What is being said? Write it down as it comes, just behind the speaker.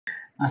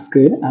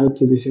আজকের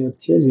আলোচ্য বিষয়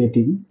হচ্ছে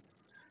রেটিং।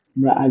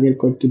 আমরা আগের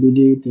কয়েকটি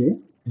ভিডিওতে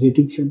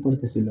রেটিং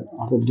সম্পর্কে ছিল,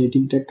 অর্থাৎ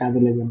রেটিংটা কাজে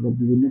লাগে আমরা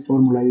বিভিন্ন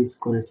ফর্মুলা ইউজ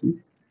করেছি।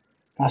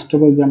 ফার্স্ট অফ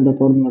অল যে আমরা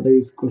ফর্মুলাটা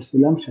ইউজ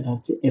করছিলাম সেটা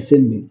হচ্ছে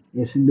এসএনডি।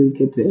 এসএনডির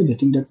ক্ষেত্রে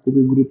রেটিংটা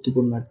খুবই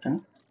গুরুত্বপূর্ণ একটা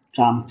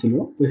টার্ম ছিল।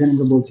 ওইখানে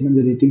আমরা বলছিলাম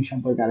যে রেটিং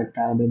সম্পর্কে আরেকটা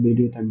আলাদা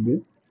ভিডিও থাকবে।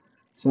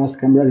 সো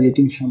আজকে আমরা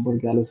রেটিং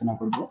সম্পর্কে আলোচনা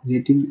করব।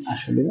 রেটিং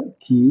আসলে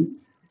কি,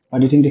 বা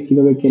রেটিংটা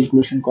কিভাবে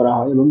ক্যালকুলেশন করা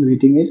হয়, এবং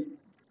রেটিং এর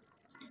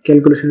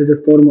ক্যালকুলেশনের যে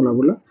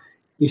ফর্মুলাগুলো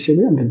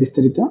হিসেবে আমরা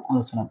বিস্তারিত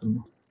আলোচনা করব।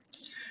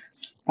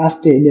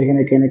 ফার্স্টে দেখেন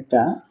এখানে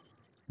একটা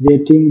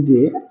রেটিং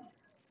দিয়ে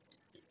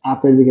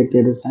আপের দিকে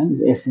টেডো সাইন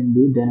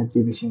এসএনবি দেন হচ্ছে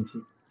এফিসিয়েন্সি।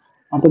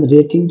 অর্থাৎ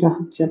রেটিংটা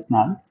হচ্ছে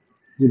আপনার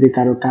যদি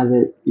কারো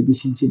কাজের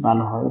এফিসিয়েন্সি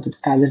ভালো হয়, অর্থাৎ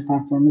কাজের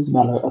পারফরমেন্স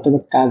ভালো হয়, অথবা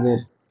কাজের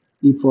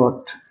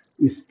ইফোর্ট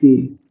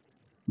স্কিল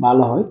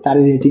ভালো হয়, তার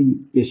রেটিং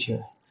বেশি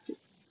হয়।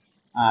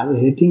 আর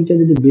রেটিংটা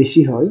যদি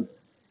বেশি হয়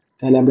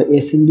তাহলে আমরা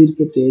এসএনবির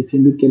ক্ষেত্রে,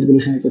 এসএনবি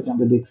ক্যালকুলেশনের ক্ষেত্রে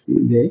আমরা দেখছি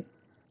যে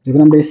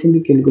যখন আমরা এসএনবি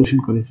ক্যালকুলেশন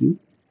করেছি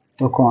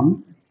তখন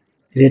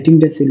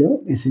রেটিংটা ছিল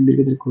এসএনবির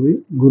ক্ষেত্রে খুবই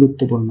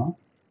গুরুত্বপূর্ণ।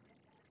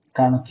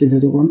 কারণ হচ্ছে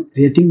যতক্ষণ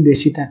রেটিং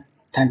বেশি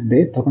থাকবে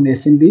তখন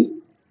এসএনবি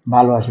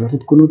ভালো আসবে।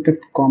 অর্থাৎ কোনো একটা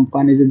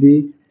কোম্পানি যদি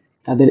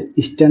তাদের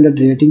স্ট্যান্ডার্ড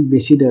রেটিং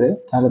বেশি ধরে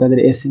তাহলে তাদের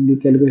এসএনবি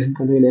ক্যালকুলেশন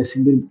করতে গেলে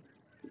এসএনবির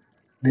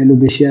ভ্যালু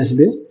বেশি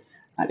আসবে,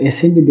 আর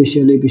এসএনবি বেশি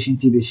হলে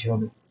এফিসিয়েন্সি বেশি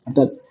হবে।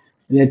 অর্থাৎ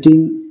রেটিং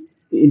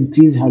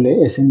ইনক্রিজ হলে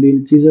এসএনবি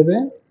ইনক্রিজ হবে,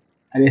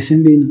 আর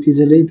এসএনবি ইনক্রিজ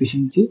হলে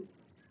এফিসিয়েন্সি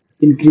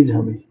ইনক্রিজ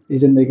হবে। এই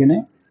জন্য এখানে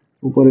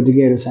উপরের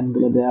দিকে এরো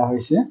সাইনগুলো দেওয়া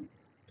হয়েছে।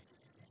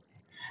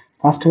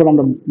 ফার্স্ট অফ অল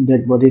আমরা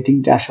দেখবো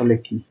রেটিংটা আসলে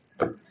কি,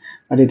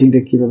 রেটিংটা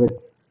কিভাবে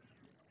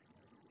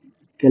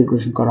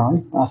ক্যালকুলেশন করা হয়।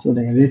 ফার্স্ট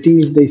দেখেন, rating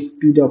is the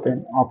speed of an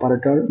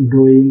operator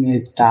doing a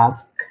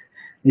task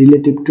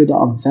relative to the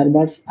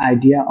observers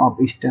idea of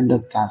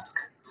standard task.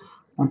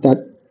 অর্থাৎ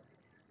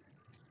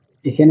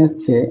এখানে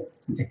হচ্ছে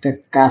একটা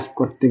কাজ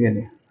করতে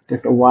গেলে,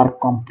 একটা ওয়ার্ক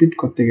কমপ্লিট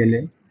করতে গেলে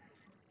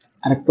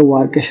আরেকটা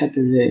ওয়ার্কের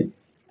সাথে যে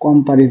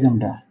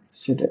কম্পারিজনটা,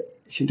 সেটা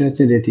সেটা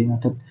হচ্ছে রেটিং।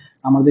 অর্থাৎ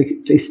আমাদের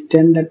একটা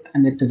স্ট্যান্ডার্ড,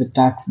 আমি একটা যে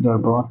টাস্ক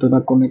ধরবো অথবা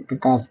কোনো একটা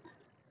কাজ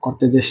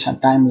করতে যে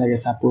টাইম লাগে,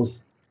 সাপোজ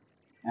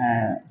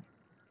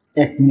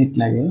 1 মিনিট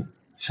লাগে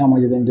সময়,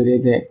 যদি আমি ধরি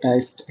যে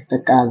একটা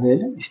কাজের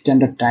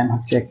স্ট্যান্ডার্ড টাইম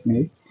হচ্ছে 1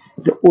 মিনিট,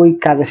 তো ওই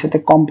কাজের সাথে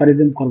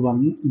কম্পারিজন করব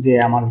আমি, যে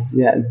আমার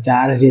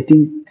যার রেটিং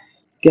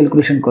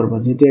ক্যালকুলেশন করব,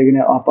 যেহেতু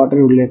এখানে অপারেটর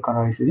উল্লেখ করা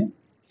হয়েছে।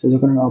 সো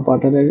যখন আমি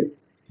অপারেটরের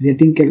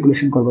রেটিং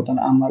ক্যালকুলেশন করবো তখন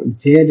আমার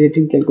যে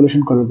রেটিং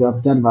ক্যালকুলেশন করবে, যে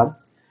অবজারভার,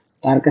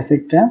 তার কাছে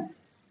একটা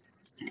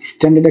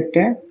স্ট্যান্ডার্ড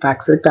একটা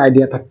টাস্কের একটা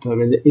আইডিয়া থাকতে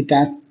হবে যে এই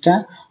টাস্কটা,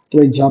 তো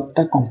এই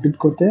জবটা কমপ্লিট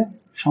করতে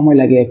সময়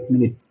লাগে 1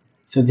 মিনিট।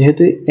 সো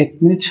যেহেতু 1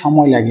 মিনিট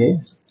সময় লাগে,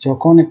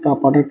 যখন একটা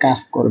অপারেটর কাজ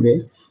করবে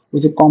ওই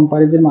যে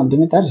কম্পারিজনের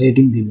মাধ্যমে তার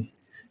রেটিং দিবে।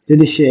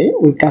 যদি সে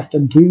ওই কাজটা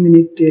 2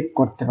 মিনিটে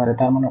করতে পারে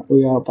তার মানে ওই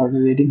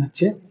অপারেটর রেটিং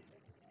হচ্ছে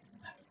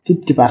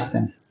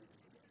 50%।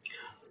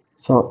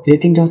 সো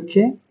রেটিংটা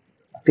হচ্ছে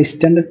একটা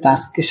স্ট্যান্ডার্ড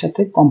টাস্কের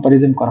সাথে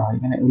কম্পারিজন করা হয়।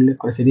 এখানে উল্লেখ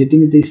করেছে rating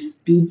is the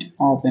speed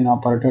of N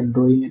operator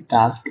doing a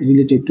task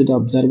relative to the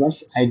observers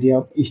idea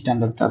of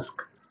standard task.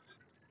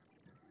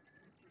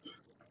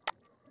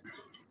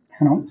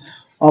 এখন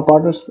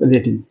অপারেটরস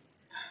রেটিং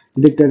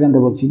যদি একটু আগে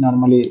আমরা বলছি,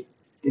 নর্মালি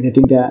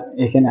রেটিংটা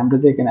এখানে আমরা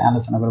যে এখানে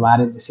আলোচনা করবো আর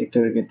এন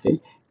সেক্টরের ক্ষেত্রে,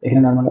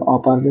 এখানে নর্মালি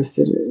অপারেটরস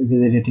এর যে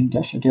রেটিংটা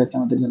সেটা হচ্ছে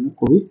আমাদের জন্য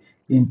খুবই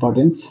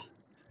importance.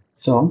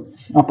 So,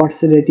 a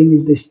person rating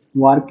is the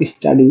work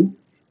study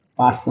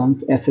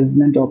person's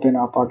assessment of an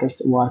operator's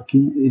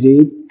working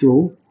rate to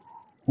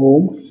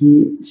whom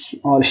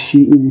or she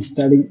is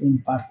studying in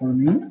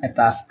performing a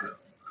task.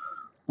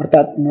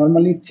 অর্থাৎ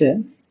নর্মালি হচ্ছে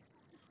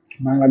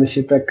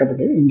বাংলাদেশের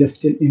প্রেক্ষাপটে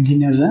ইন্ডাস্ট্রিয়াল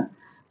ইঞ্জিনিয়াররা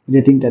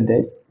রেটিংটা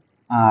দেয়,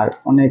 আর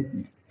অনেক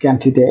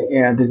কান্ট্রিতে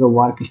এদেরকে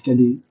ওয়ার্ক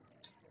স্টাডি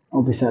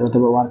অফিসার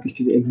অথবা ওয়ার্ক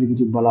স্টাডি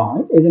এক্সিকিউটিভ বলা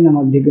হয়। এই জন্য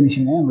আমার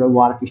ডেফিনিশনে আমরা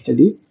ওয়ার্ক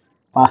স্টাডি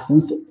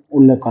পার্সনস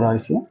উল্লেখ করা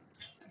হয়েছে।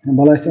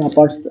 বলা হয়েছে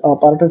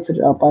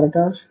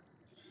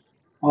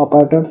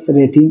operators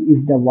rating is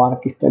the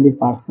work study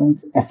persons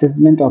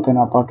assessment of an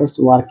operators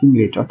working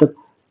rate. অর্থাৎ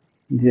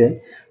যে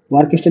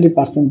ওয়ার্ক স্টাডি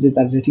পার্সন যে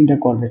তার রেটিংটা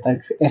করবে, তার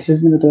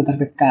অ্যাসেসমেন্ট অথবা তার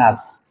কাজ,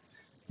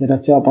 যেটা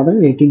হচ্ছে অপারেটর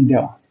রেটিং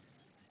দেওয়া।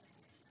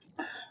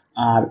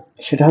 আর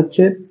সেটা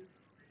হচ্ছে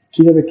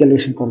কিভাবে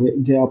ক্যালকুলেশন করবে,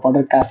 যে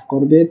অপারেটর কাজ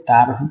করবে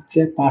তার হচ্ছে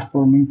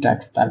পারফর্মিং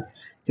টাস্ক, তার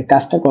যে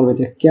কাজটা করবে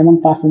যে কেমন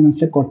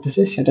পারফরমেন্সে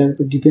করতেছে সেটার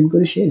উপর ডিপেন্ড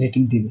করে সে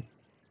রেটিং দিবে।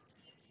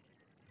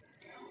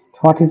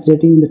 What is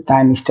rating in the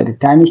time study?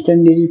 Time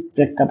স্টাডির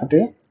প্রেক্ষাপটে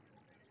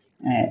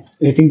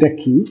রেটিংটা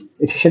কি,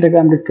 সেটাকে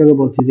আমরা একটু আগে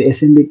বলছি যে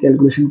এসএনবি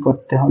ক্যালকুলেশন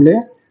করতে হলে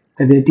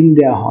রেটিং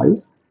দেওয়া হয়,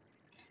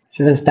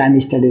 সেটা হচ্ছে টাইম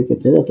স্টাডির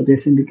ক্ষেত্রে। অর্থাৎ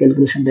SNB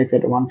calculation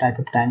one type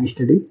of time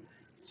study.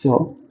 So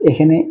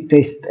এখানে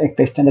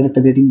একটা স্ট্যান্ডার্ড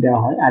একটা রেটিং দেওয়া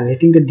হয়, আর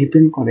রেটিংটা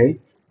ডিপেন্ড করে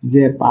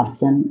যে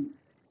পার্সন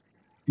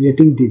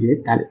রেটিং দিবে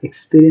তার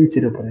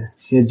এক্সপিরিয়েন্সের উপরে।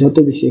 সে যত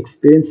বেশি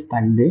এক্সপিরিয়েন্স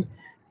থাকবে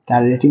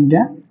তার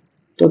রেটিংটা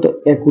তত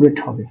অ্যাকুরেট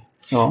হবে।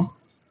 সো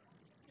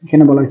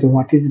এখানে বলা হয়েছে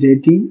what is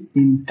rating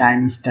in time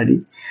study?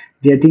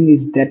 Rating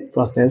is that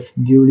process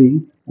during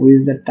which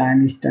the time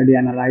study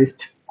analysed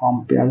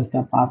compares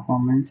the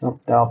performance of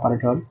the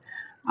operator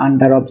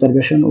under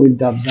observation with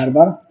the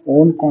observer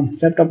own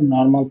concept of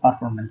normal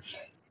performance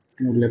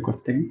উল্লেখ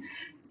করতে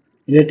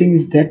rating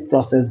is that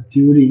process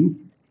during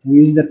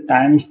which the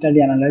time study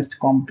analyst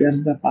compares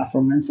the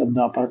performance of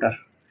the operator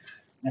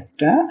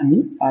একটা আমি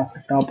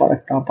একটা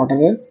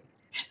অপারেটরের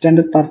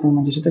standard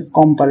পারফরমেন্সের সাথে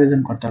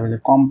comparison করতে হবে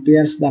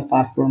compares the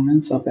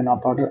performance of N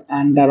operator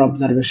under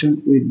observation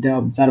with the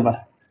observer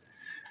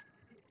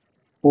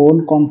on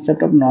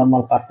concept of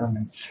normal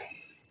performance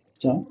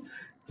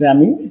যে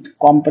আমি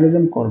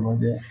কম্পারিজন করব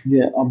যে যে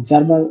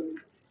অবজারভার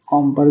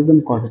কম্পারিজন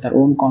করবে তার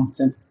ওন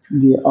কনসেপ্ট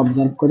দিয়ে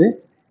অবজার্ভ করে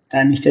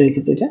টাইম স্টাডির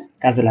ক্ষেত্রে এটা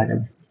কাজে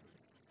লাগাবে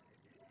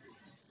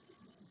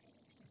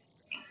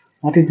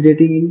what is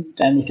rating in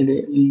time study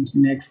in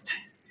next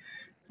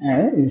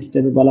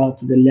স্টেপে বলা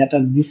হচ্ছে যে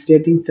letter this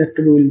rating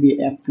factor will be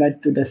applied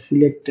to the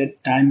selected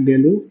time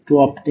value two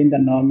obtain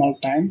the normal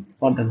time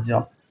for the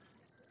job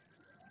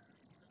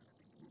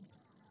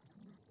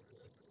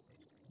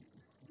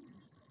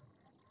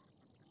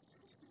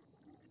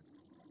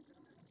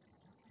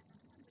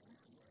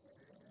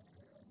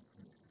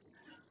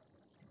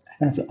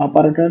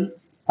operator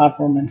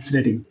performance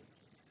rating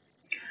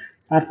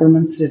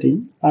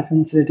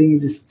performance rating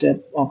is a step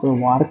of a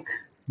work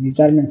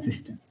measurement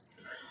system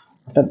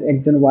অর্থাৎ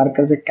একজন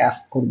worker যে কাজ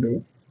করবে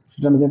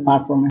সেটা আমরা যে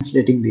performance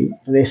rating দিই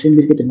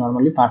এসএমবির ক্ষেত্রে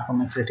নর্মালি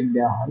পারফরমেন্স রেটিং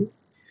দেওয়া হয়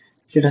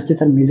সেটা হচ্ছে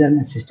তার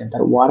মেজারমেন্ট সিস্টেম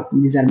তার ওয়ার্ক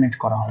মেজারমেন্ট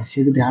করা হয় সে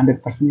যদি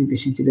 100%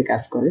 এফিসিয়েন্সিতে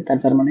কাজ করে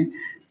তার মানে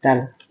তার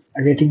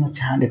রেটিং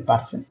হচ্ছে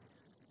 100%।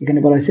 এখানে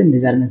বলা হয়েছে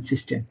মেজারমেন্ট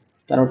সিস্টেম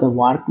তার অর্থ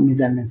work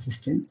measurement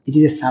system it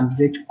is a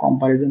subject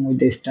comparison with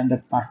the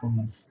standard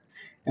performance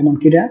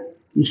এমনকি এটা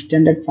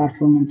স্ট্যান্ডার্ড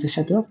পারফরমেন্সের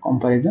সাথেও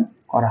কম্পারিজন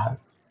করা হয়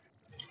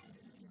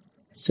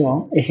সো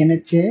এখানে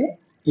হচ্ছে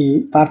এই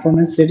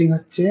পারফরমেন্স রেটিং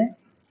হচ্ছে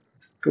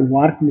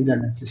ওয়ার্ক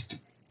মেজারমেন্ট সিস্টেম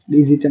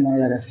ইজিতে মনে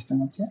রাখার সিস্টেম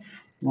হচ্ছে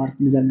ওয়ার্ক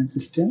মেজারমেন্ট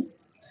সিস্টেম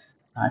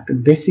আর একটা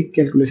বেসিক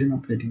ক্যালকুলেশন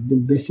অফ রেটিং যে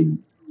বেসিক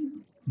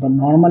বা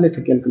নর্মাল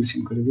একটা ক্যালকুলেশন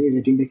করে যে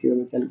রেটিংটা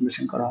কিভাবে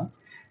ক্যালকুলেশন করা হয়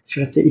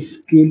সেটা হচ্ছে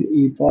স্কিল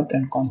ইফোর্ট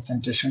অ্যান্ড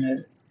কনসেন্ট্রেশনের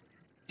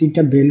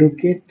তিনটা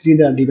ভ্যালুকে 3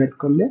 দ্বারা ডিভাইড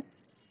করলে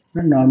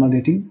নর্মাল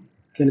রেটিং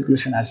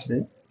ক্যালকুলেশন আসবে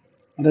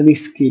অর্থাৎ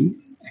স্কিল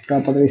একটা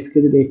অপারেটর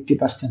স্কিল যদি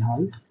 80%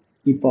 হয়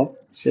ইফোর্ট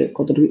সে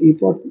কতটুকু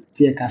ইফোর্ট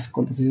দিয়ে কাজ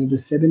করতেছে যদি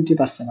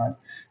 70% হয়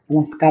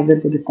এবং কাজের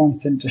প্রতি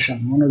কনসেন্ট্রেশন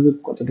মনোযোগ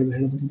কতটুকু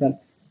সেটা যদি তার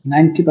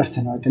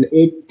 90% হয় তাহলে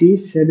 80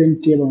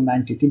 70 এবং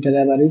 90 তিনটার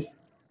অ্যাভারেজ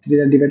 3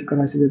 দ্বারা ডিভাইড করা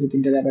হয়েছে যদি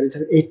তিনটার অ্যাভারেজ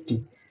হবে 80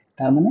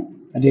 তার মানে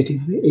রেটিং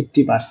হবে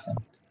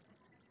 80%।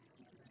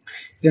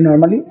 এটা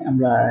নর্মালি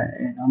আমরা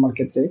আমার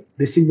ক্ষেত্রে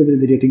বেসিক ভাবে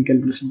যদি রেটিং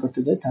ক্যালকুলেশন করতে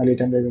যাই তাহলে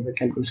এটা আমরা এইভাবে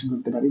ক্যালকুলেশন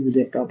করতে পারি যদি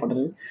একটা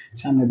অপারেটরের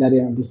সামনে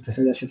দাঁড়িয়ে আমরা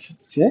বুঝতেছে যে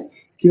সে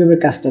কিভাবে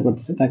কাজটা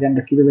করতেছে তাকে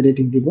আমরা কিভাবে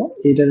রেটিং দিব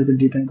এটার উপর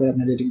ডিপেন্ড করে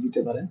আপনি রেটিং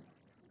দিতে পারেন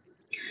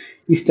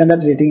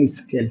standard rating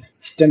scale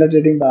standard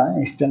rating বা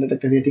স্ট্যান্ডার্ড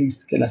একটা রেটিং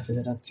স্কেল আছে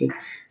যেটা হচ্ছে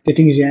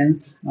রেটিং রেঞ্জ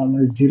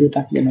নর্মালি 0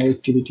 থাকলে নো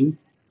অ্যাক্টিভিটি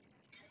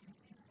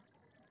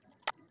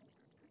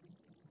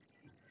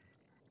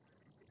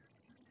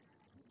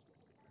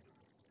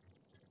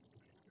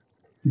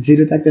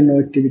 0 থাকলে নো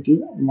অ্যাক্টিভিটি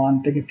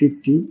 1 থেকে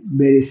 50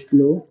 ভেরি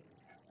স্লো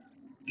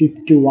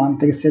 51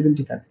 থেকে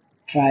 75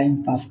 ট্রাইং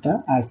ফাস্টার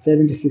আর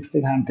 76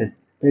 থেকে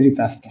 100 ভেরি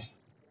ফাস্টার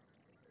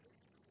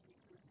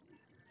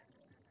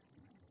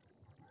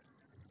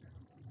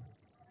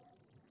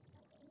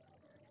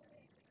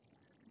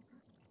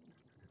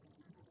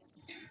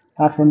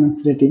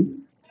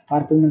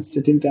পারফরমেন্স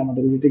রেটিংটা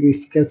আমাদের যেদিকে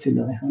স্কেল ছিল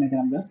এখন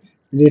এখানে আমরা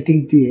রেটিং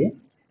দিয়ে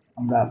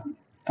আমরা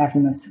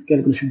পারফরমেন্স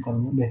ক্যালকুলেশন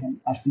করব দেখেন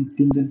পার্সেন্ট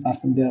তিনজন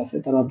পার্সেন্ট দেওয়া আছে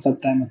তার অবজার্ভ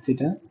টাইম হচ্ছে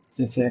এটা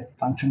যে সে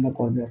ফাংশনটা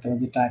করবে অথবা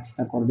যে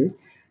টাস্কটা করবে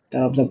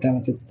তার অবজার্ভ টাইম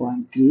হচ্ছে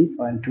 0.3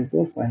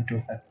 0.24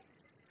 0.25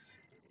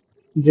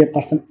 যে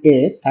পার্সন এ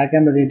তাকে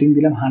আমরা রেটিং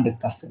দিলাম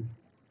 100%।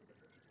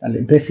 তাহলে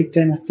বেসিক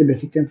টাইম হচ্ছে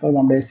বেসিক টাইম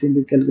ফর্মুলা আমরা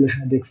এসএমবি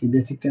ক্যালকুলেশনে দেখছি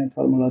বেসিক টাইম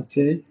ফর্মুলা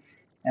হচ্ছে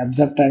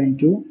অবজার্ভ টাইম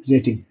ইনটু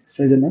রেটিং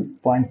সেই জন্য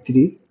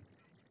 0.3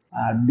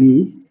 আর be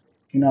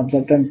in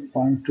observe time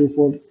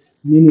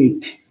 0.24 minute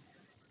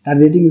তার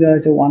রেটিং দেওয়া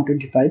হয়েছে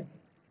 125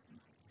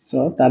 সো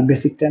তার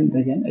বেসিক টাইম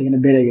দেখেন এখানে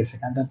বেড়ে গেছে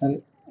কারণ তার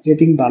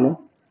রেটিং ভালো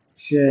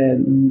সে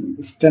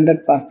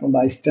স্ট্যান্ডার্ড পারফর্ম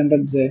বা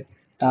স্ট্যান্ডার্ড যে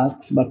টাস্ক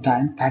বা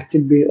টাইম তার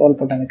চেয়ে অল্প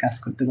টাইমে কাজ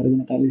করতে পারে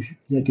কিন্তু তার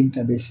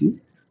রেটিংটা বেশি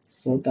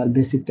সো তার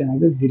বেসিক টাইম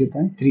হবে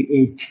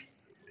 0.38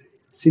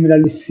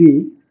 সিমিলারলি সি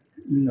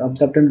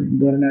অবজার্ভ টাইম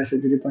ধরে নেওয়া হয়েছে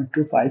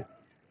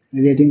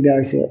 0.25 রেটিং দেওয়া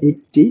হয়েছে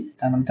 80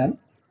 তার মানে তার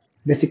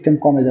বেসিক টাইম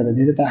কমে যাবে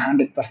যেহেতু তার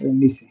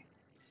 100% নিচে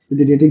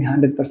যদি রেটিং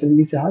 100%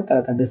 নিচে হয়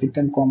তাহলে তার বেসিক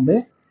টাইম কমবে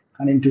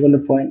কারণ ইন্টিগ্রাল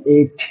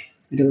 0.8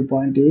 এটা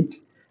 0.8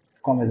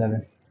 কমে যাবে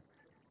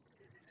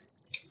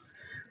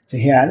so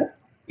here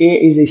A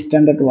is a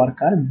standard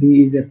worker B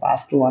is a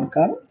fast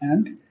worker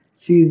and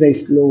C is the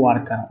slow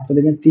worker অর্থাৎ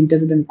এখানে তিনটা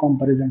যদি আমি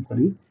কম্পারিজন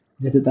করি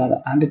যেহেতু তার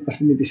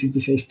 100% বেশি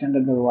সে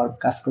স্ট্যান্ডার্ড ওয়ার্ক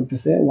কাজ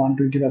করতেছে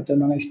 125 তার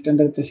মানে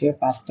স্ট্যান্ডার্ড হচ্ছে সে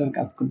ফাস্টার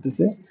কাজ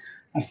করতেছে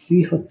আর সি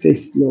হচ্ছে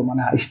স্লো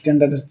মানে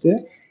স্ট্যান্ডার্ড হচ্ছে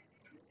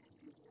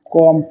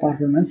কম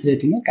পারফরমেন্স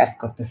রেটিং এ কাজ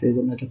করতেছে এই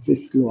জন্য এটা হচ্ছে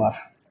স্লোয়ার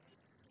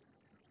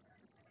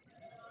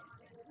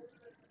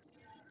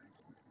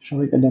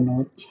সবাইকে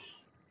ধন্যবাদ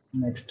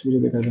নেক্সট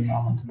ভিডিও দেখার জন্য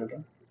আমন্ত্রণ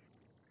রইল